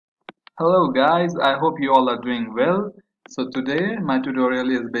Hello guys, I hope you all are doing well. So today my tutorial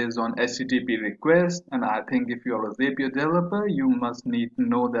is based on HTTP requests, and I think if you are a Zapier developer, you must need to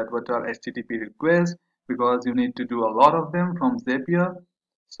know that what are HTTP requests because you need to do a lot of them from Zapier.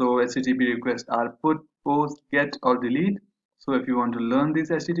 So HTTP requests are put, post, get or delete. So if you want to learn these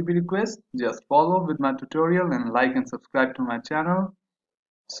HTTP requests, just follow with my tutorial and like and subscribe to my channel.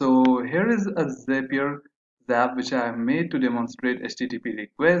 So here is a Zapier Zap which I have made to demonstrate HTTP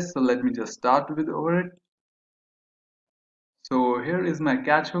requests. So let me just start with over it. So here is my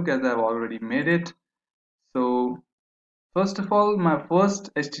catch hook as I've already made it. So first of all, my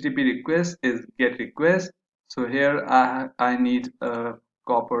first HTTP request is get request. So here I need a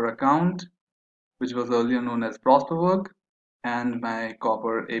Copper account, which was earlier known as Prosperwork, and my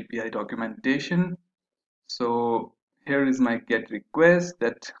Copper API documentation. So here is my get request,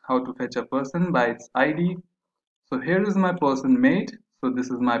 that how to fetch a person by its ID. So here is my person made. So this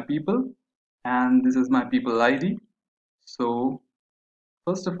is my people and this is my people ID. So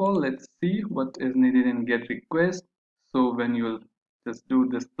first of all, let's see what is needed in get request. So when you will just do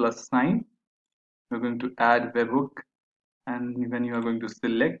this plus sign, you're going to add webhook, and when you are going to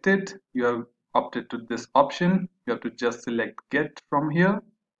select it, you have opted to this option. You have to just select get from here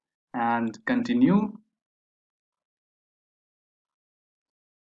and continue.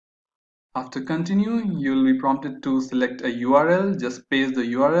 After continue, you will be prompted to select a URL. Just paste the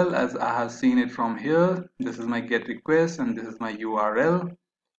URL as I have seen it from here. This is my get request and this is my URL.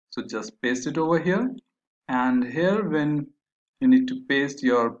 So just paste it over here. And here when you need to paste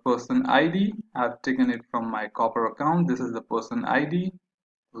your person ID, I've taken it from my Copper account. This is the person ID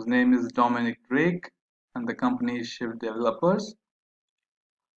whose name is Dominic Drake and the company is Shift Developers.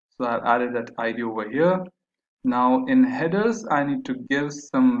 So I've added that ID over here. Now in headers, I need to give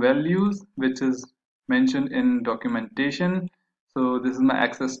some values which is mentioned in documentation. So this is my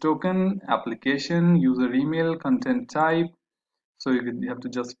access token, application, user email, content type. So you have to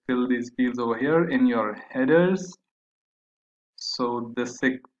just fill these fields over here in your headers. So this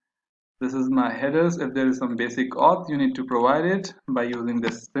is my headers. If there is some basic auth, you need to provide it by using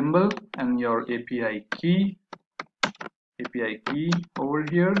this symbol and your API key over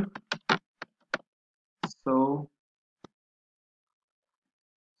here. So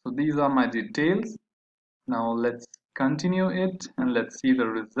these are my details. Now let's continue it and let's see the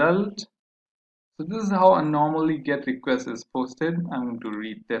result. So this is how a normally get request is posted. I'm going to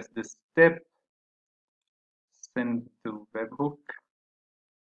retest this step. Send to webhook.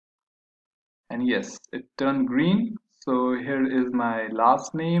 And yes, it turned green. So here is my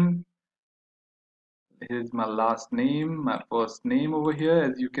last name. Here's my last name, my first name over here,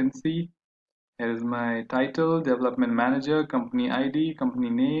 as you can see. Here is my title, development manager, company ID,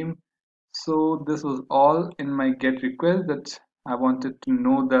 company name. So this was all in my get request that I wanted to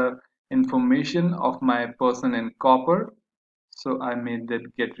know the information of my person in Copper. So I made that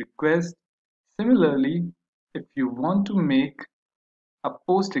get request. Similarly, if you want to make a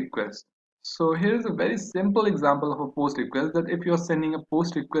post request, so here's a very simple example of a post request, that if you're sending a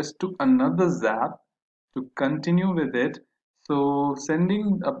post request to another Zap to continue with it, so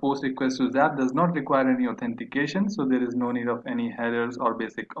sending a post request to Zap does not require any authentication, so there is no need of any headers or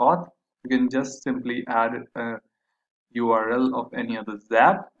basic auth. You can just simply add a URL of any other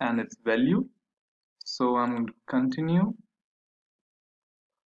Zap and its value. So I'm going to continue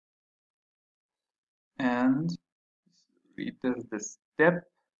and retest this step,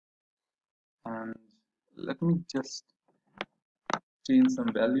 and let me just change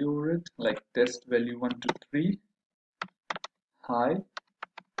some value over it, like test value 123. Hi,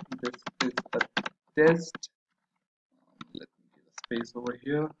 this is a test. Let me give a space over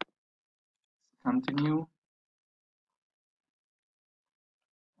here. Continue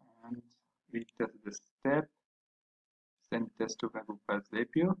and retest this step. Send test to webhook by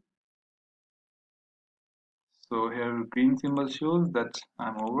Zapier. So here green symbol shows that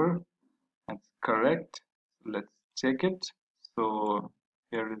I'm over. That's correct. Let's check it. So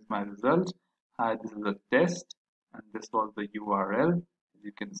here is my result. Hi, this is a test and this was the URL, as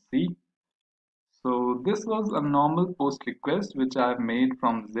you can see. So this was a normal post request which I have made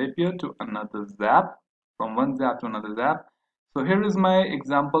from Zapier to another Zap, from one Zap to another Zap. So here is my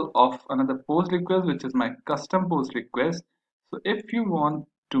example of another post request, which is my custom post request. So if you want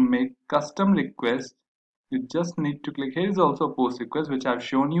to make custom request, you just need to click. Here is also a post request which I've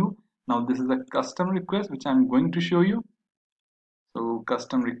shown you. Now this is a custom request which I'm going to show you. So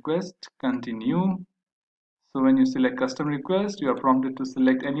custom request, continue. So when you select custom request, you are prompted to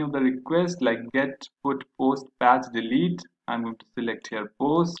select any of the requests like get, put, post, patch, delete. I'm going to select here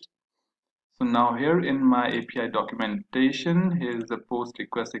post. So now here in my API documentation, here's a post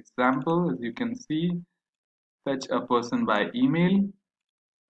request example. As you can see, fetch a person by email.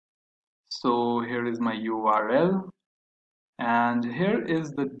 So here is my URL, and here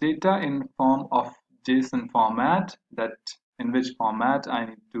is the data in form of JSON format, that in which format I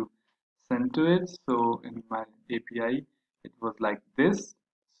need to send to it. So in my API it was like this,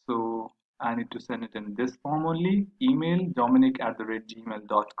 so I need to send it in this form only. Email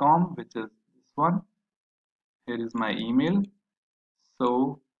dominic@gmail.com, which is this one. Here is my email.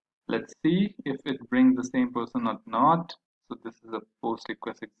 So let's see if it brings the same person or not. So this is a post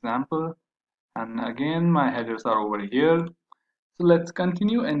request example, and again my headers are over here. So let's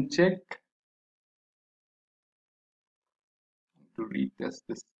continue and check to retest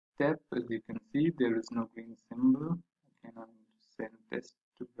this step. As you can see, there is no green symbol. Again, I'm going to send this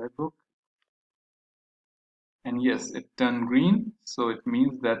to webhook, and yes, it turned green, so it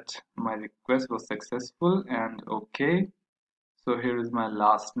means that my request was successful and okay. So here is my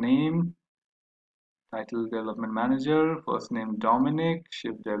last name, title development manager, first name Dominic,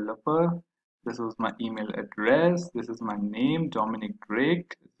 shift developer. This was my email address. This is my name, Dominic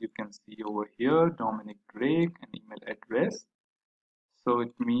Drake. As you can see over here, Dominic Drake, and email address. So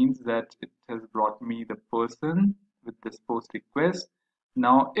it means that it has brought me the person with this post request.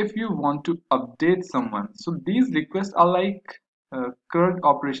 Now, if you want to update someone, so these requests are like current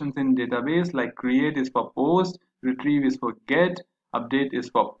operations in database, like create is for post, retrieve is for get, update is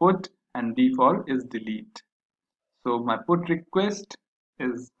for put, and default is delete. So my put request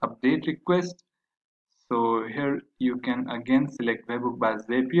is update request. So here you can again select webhook by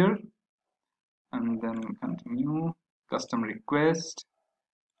Zapier and then continue custom request.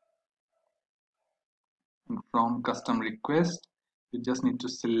 And from custom request, you just need to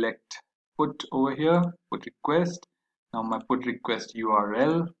select put over here, put request. Now my put request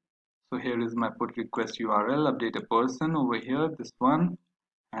URL. So here is my put request URL, update a person over here, this one.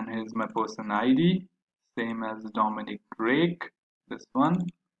 And here's my person ID, same as Dominic Drake, this one.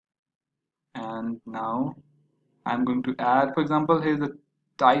 And now I'm going to add, for example, here's a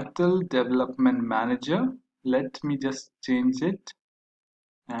title development manager. Let me just change it,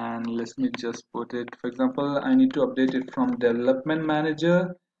 and let me just put it, for example, I need to update it from development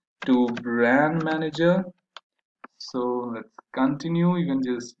manager to brand manager. So let's continue. You can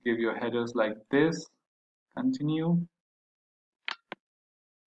just give your headers like this, continue,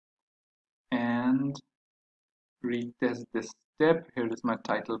 and retest this step. Here is my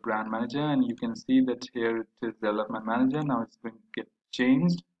title brand manager, and you can see that here it is development manager. Now it's going to get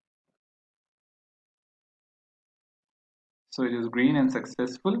changed. So it is green and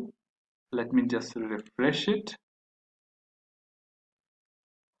successful. Let me just refresh it.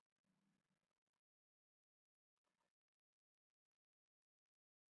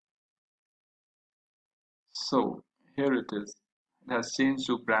 So here it is. It has changed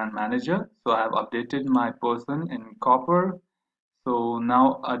to brand manager. So I have updated my person in copper. So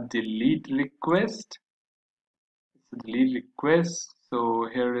now a delete request. It's a delete request. So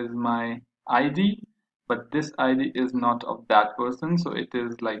here is my ID, but this ID is not of that person. So it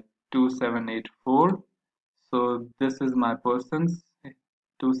is like 2784. So this is my person's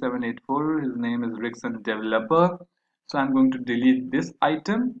 2784. His name is Rickson Developer. So I'm going to delete this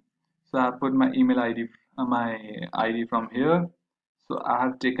item. So I have put my email ID, my ID from here. So I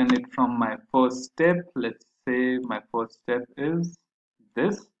have taken it from my first step. Let's say my first step is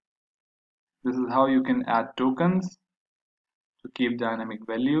this. This is how you can add tokens to keep dynamic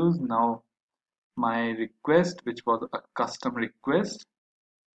values. Now my request, which was a custom request,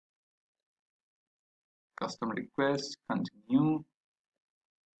 continue.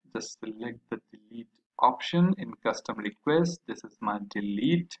 Just select the delete option in custom request. This is my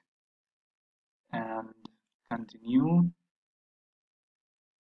delete, and continue.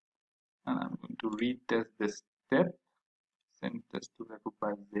 And I'm going to retest this step. Send test to webhook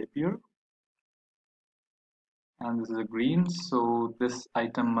by Zapier. And this is a green, so this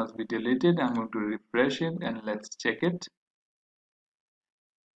item must be deleted. I'm going to refresh it and let's check it.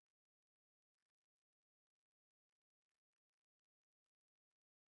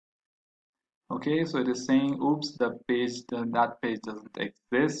 Okay, so it is saying, oops, that page doesn't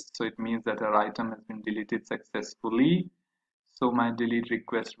exist. So it means that our item has been deleted successfully. So my delete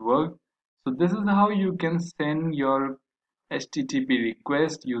request worked. So this is how you can send your HTTP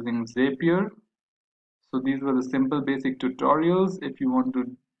request using Zapier. So these were the simple basic tutorials. If you want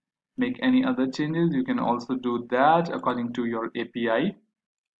to make any other changes, you can also do that according to your API.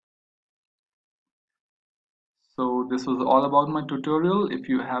 So this was all about my tutorial. If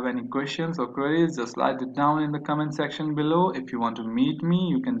you have any questions or queries, just write it down in the comment section below. If you want to meet me,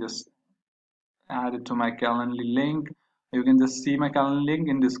 you can just add it to my Calendly link. You can just see my Calendly link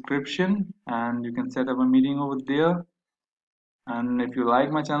in description and you can set up a meeting over there. And if you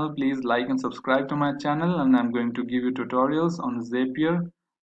like my channel, please like and subscribe to my channel, and I'm going to give you tutorials on Zapier.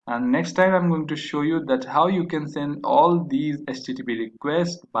 And next time I'm going to show you that how you can send all these HTTP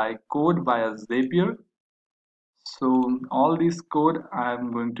requests by code via Zapier. So all this code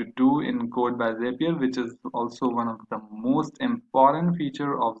I'm going to do in Code by Zapier, which is also one of the most important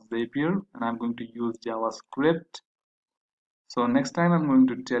feature of Zapier, and I'm going to use JavaScript. So next time I'm going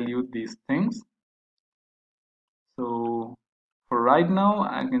to tell you these things. So for right now,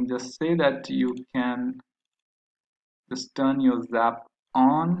 I can just say that you can just turn your Zap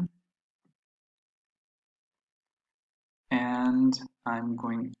on, and I'm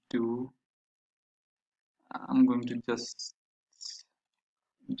going to just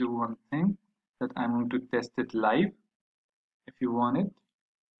do one thing, that I'm going to test it live. If you want it,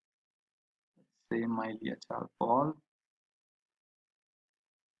 say Miley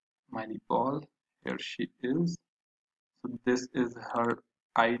Ball, here she is. So this is her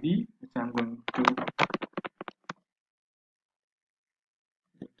ID, which I'm going to put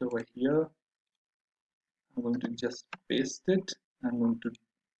over here. I'm going to just paste it. I'm going to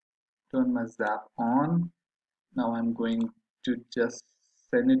turn my Zap on. Now I'm going to just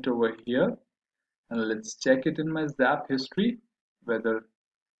send it over here, and let's check it in my Zap history whether it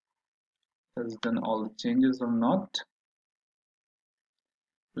has done all the changes or not.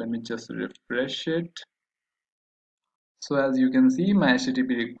 Let me just refresh it. So as you can see, my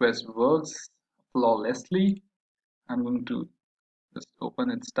HTTP request works flawlessly. I'm going to just open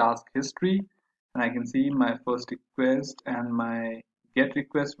its task history, and I can see my first request and my get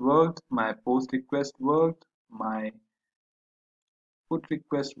request worked, my post request worked, my put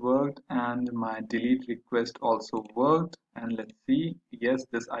request worked, and my delete request also worked. And let's see, yes,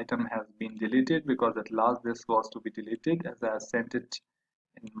 this item has been deleted because at last this was to be deleted as I sent it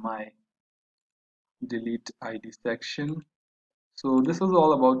in my delete ID section. So this was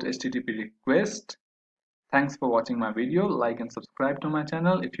all about HTTP request. Thanks for watching my video. Like and subscribe to my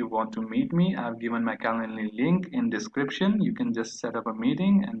channel. If you want to meet me, I've given my Calendly link in description. You can just set up a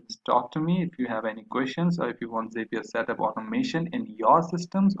meeting and just talk to me if you have any questions, or if you want Zapier setup automation in your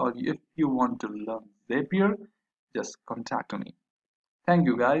systems, or if you want to learn Zapier, just contact me. Thank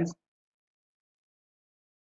you guys.